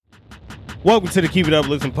Welcome to the Keep It Up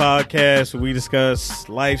Listen podcast, where we discuss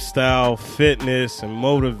lifestyle, fitness, and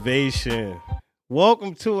motivation.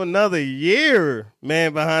 Welcome to another year,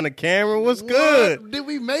 man behind the camera. What's good? Did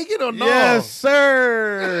we make it or not? Yes,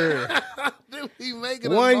 sir. Did we make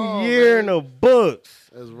it or One not, year in man? the books.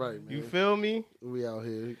 That's right, man. You feel me? We out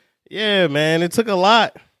here. Yeah, man. It took a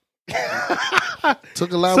lot.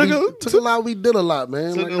 Took a lot. We did a lot,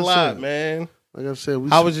 man. Took like a I lot, said. man. Like I said,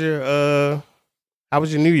 How was your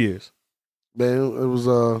New Year's? Man, it was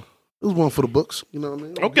one for the books. You know what I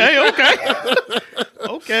mean? Okay.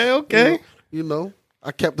 You know,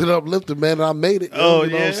 I kept it uplifted, man. And I made it. You know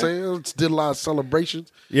what I'm saying? Just did a lot of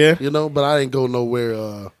celebrations. Yeah. You know, but I ain't go nowhere.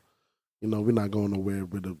 You know, we're not going nowhere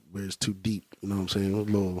where it's too deep. You know what I'm saying? A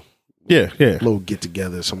little. Yeah. Little get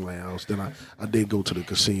together somewhere else. Then I did go to the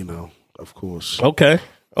casino, of course. Okay.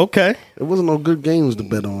 It wasn't no good games to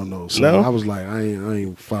bet on though. So No? I was like, I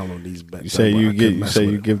ain't following these bets. You say you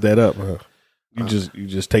give that up, huh? You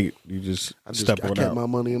just take it. You just I step on kept out. my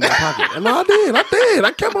money in my pocket. No, I did.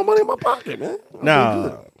 I kept my money in my pocket, man.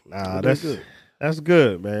 Nah, that's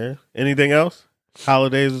good, man. Anything else?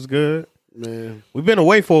 Holidays was good. Man, We've been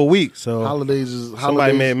away for a week, so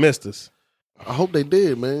somebody may have missed us. I hope they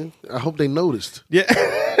did, man. I hope they noticed. Yeah.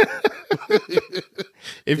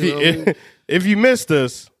 If you missed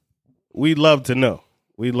us, we'd love to know.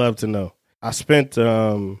 I spent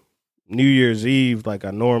New Year's Eve like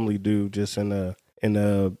I normally do, just in a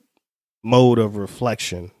mode of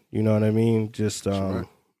reflection. You know what I mean? Just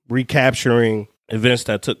recapturing events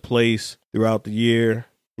that took place throughout the year,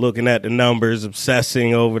 looking at the numbers,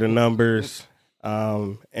 obsessing over the numbers.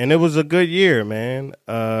 And it was a good year, man.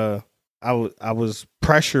 I was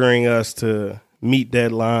pressuring us to meet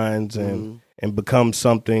deadlines and become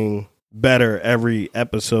something better every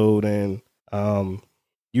episode. And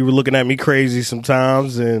you were looking at me crazy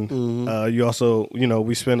sometimes. And you also,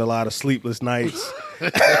 we spent a lot of sleepless nights.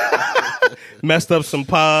 Messed up some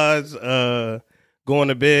pods, going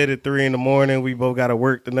to bed at 3 a.m. We both got to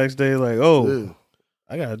work the next day. Like,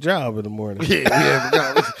 I got a job in the morning.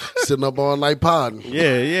 Sitting up all night podding.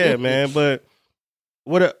 Yeah, man. But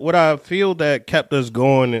what I feel that kept us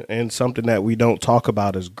going and something that we don't talk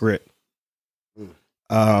about is grit.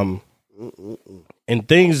 And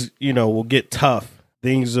things, will get tough.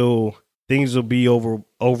 Things will be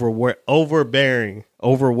overwhelming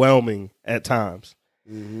at times.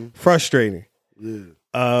 Frustrating.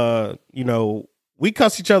 Yeah. We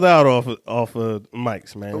cuss each other out off of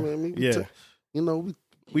mics, man.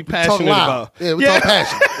 We passionate about. Yeah, we talk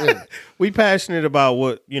passionate. Yeah. We passionate about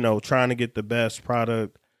what, trying to get the best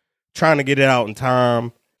product, trying to get it out in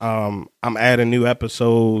time. I'm adding new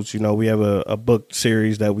episodes. We have a book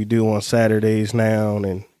series that we do on Saturdays now,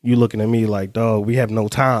 and you looking at me like, dog, we have no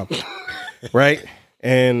time. Right?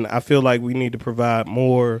 And I feel like we need to provide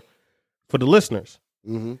more for the listeners.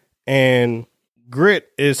 And grit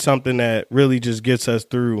is something that really just gets us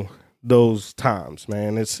through those times,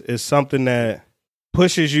 man. It's something that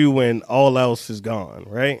pushes you when all else is gone,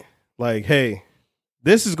 right? Like, hey,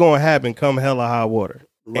 this is going to happen come hell or high water.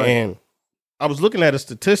 Right. And I was looking at a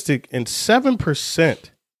statistic, and 7%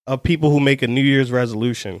 of people who make a New Year's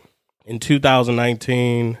resolution in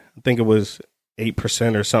 2019, I think it was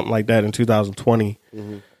 8% or something like that in 2020.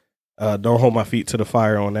 Don't hold my feet to the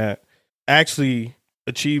fire on that. Actually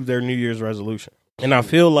achieved their New Year's resolution. And I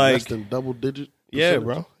feel like less than double digit percentage? Yeah,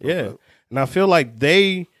 bro. Yeah. Okay. And I feel like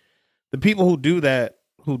the people who do that,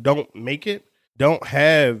 who don't make it, don't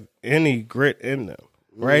have any grit in them,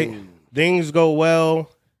 right? Things go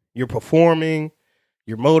well, you're performing,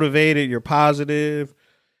 you're motivated, you're positive,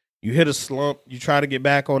 you hit a slump, you try to get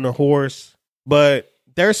back on the horse. But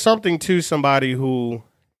there's something to somebody who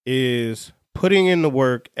is putting in the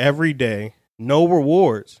work every day, no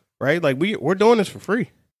rewards, right? Like we're doing this for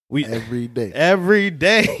free. Every day. Every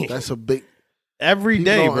day. That's a big... Every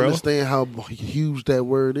People day, don't bro. understand how huge that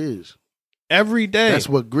word is. Every day. That's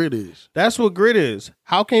what grit is. That's what grit is.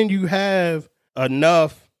 How can you have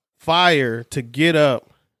enough fire to get up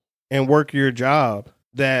and work your job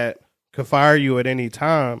that could fire you at any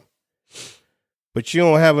time, but you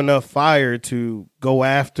don't have enough fire to go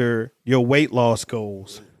after your weight loss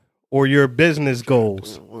goals or your business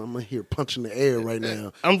goals? Well, I'm here punching the air right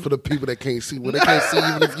now for the people that can't see. Well, they can't see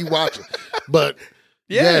even if you watch it. But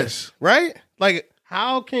yes. Right? Like,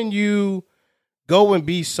 how can you go and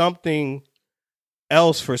be something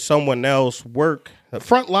else for someone else, work,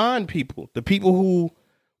 frontline people, the people who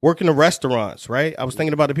work in the restaurants, right? I was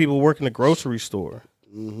thinking about the people who work in the grocery store.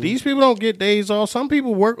 These people don't get days off. Some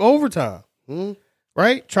people work overtime,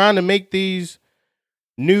 right? Trying to make these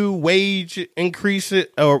new wage increases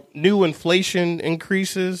or new inflation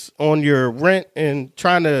increases on your rent and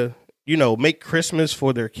trying to make Christmas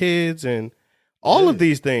for their kids and all of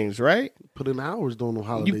these things, right? Put in hours during the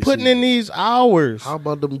holiday You putting in these hours. How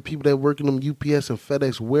about them people that work in them UPS and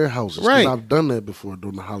FedEx warehouses? Right. I've done that before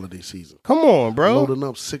during the holiday season. Come on, bro. Loading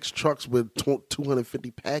up 6 trucks with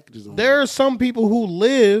 250 packages on There are some people who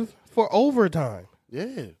live for overtime.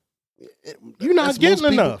 Yeah. You're not getting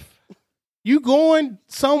enough. You going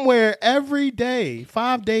somewhere every day,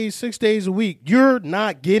 5 days, 6 days a week. You're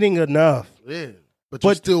not getting enough. Yeah. But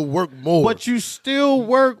you still work more. But you still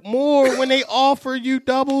work more when they offer you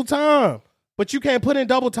double time. But you can't put in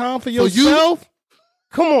double time for yourself?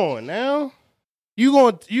 Come on now. You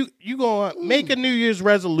gonna make a New Year's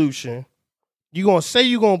resolution. You gonna say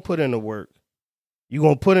you gonna put in the work. You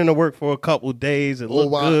gonna put in the work for a couple days and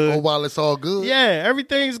look good. While it's all good. Yeah,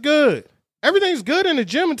 everything's good. Everything's good in the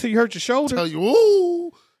gym until you hurt your shoulder. Tell you,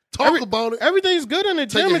 ooh, about it. Everything's good in the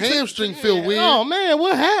gym. Tell your hamstring feel weird. Oh man,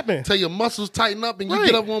 what happened? Tell your muscles tighten up and you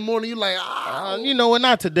get up one morning, you like, you know what?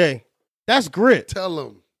 Not today. That's grit. Tell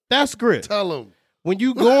them. That's grit. Tell them. When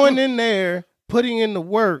you going in there, putting in the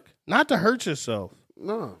work, not to hurt yourself.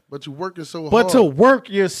 No, but you're working so hard. But to work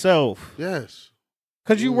yourself. Yes.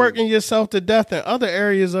 Because you're working yourself to death in other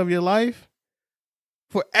areas of your life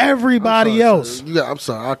for everybody else. I'm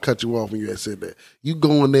sorry, I'll cut you off when you had said that. You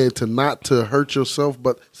going there to not to hurt yourself,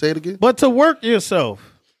 but say it again? But to work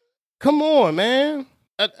yourself. Come on, man.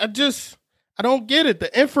 I don't get it.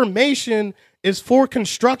 The information is for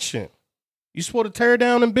construction. You're supposed to tear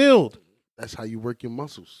down and build. That's how you work your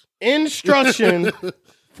muscles. Instruction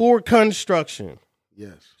for construction.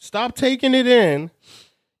 Yes. Stop taking it in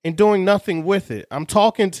and doing nothing with it. I'm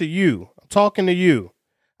talking to you.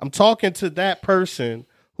 I'm talking to that person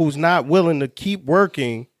who's not willing to keep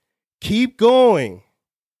working, keep going,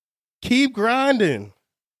 keep grinding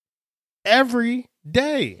every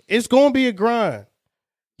day. It's going to be a grind.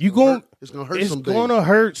 It's going to hurt some days. It's going to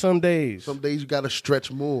hurt some days. Some days you got to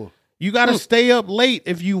stretch more. You got to stay up late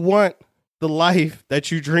if you want the life that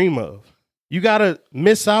you dream of. You got to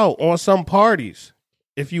miss out on some parties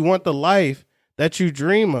if you want the life that you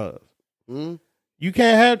dream of. Mm-hmm. You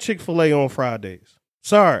can't have Chick-fil-A on Fridays.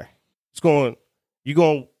 Sorry. You're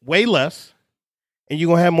going to weigh less and you're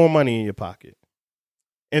going to have more money in your pocket.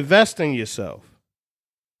 Invest in yourself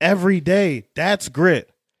every day. That's grit.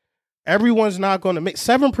 Everyone's not going to make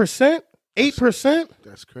 7%, 8%.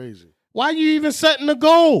 That's crazy. Why are you even setting a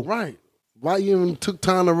goal? Right. Why you even took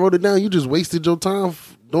time to wrote it down? You just wasted your time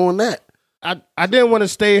doing that. I didn't want to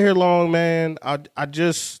stay here long, man. I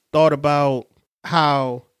just thought about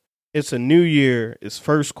how it's a new year. It's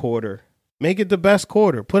first quarter. Make it the best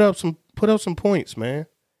quarter. Put up some points, man.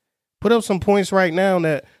 Put up some points right now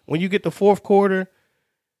that when you get the fourth quarter,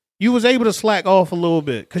 you was able to slack off a little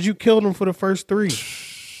bit because you killed them for the first 3.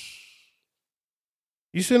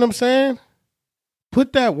 You see what I'm saying?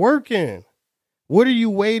 Put that work in. What are you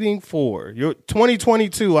waiting for? Your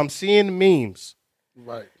 2022, I'm seeing the memes.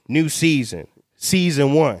 Right. New season.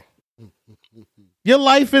 Season 1. Your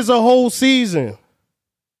life is a whole season.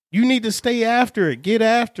 You need to stay after it. Get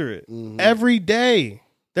after it. Mm-hmm. Every day.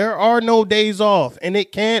 There are no days off, and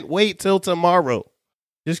it can't wait till tomorrow.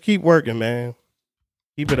 Just keep working, man.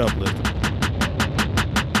 Keep it uplifting.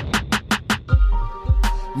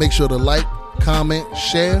 Make sure to like, comment,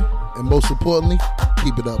 share, and most importantly,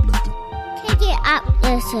 keep it uplifting. Keep it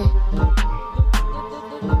uplifting.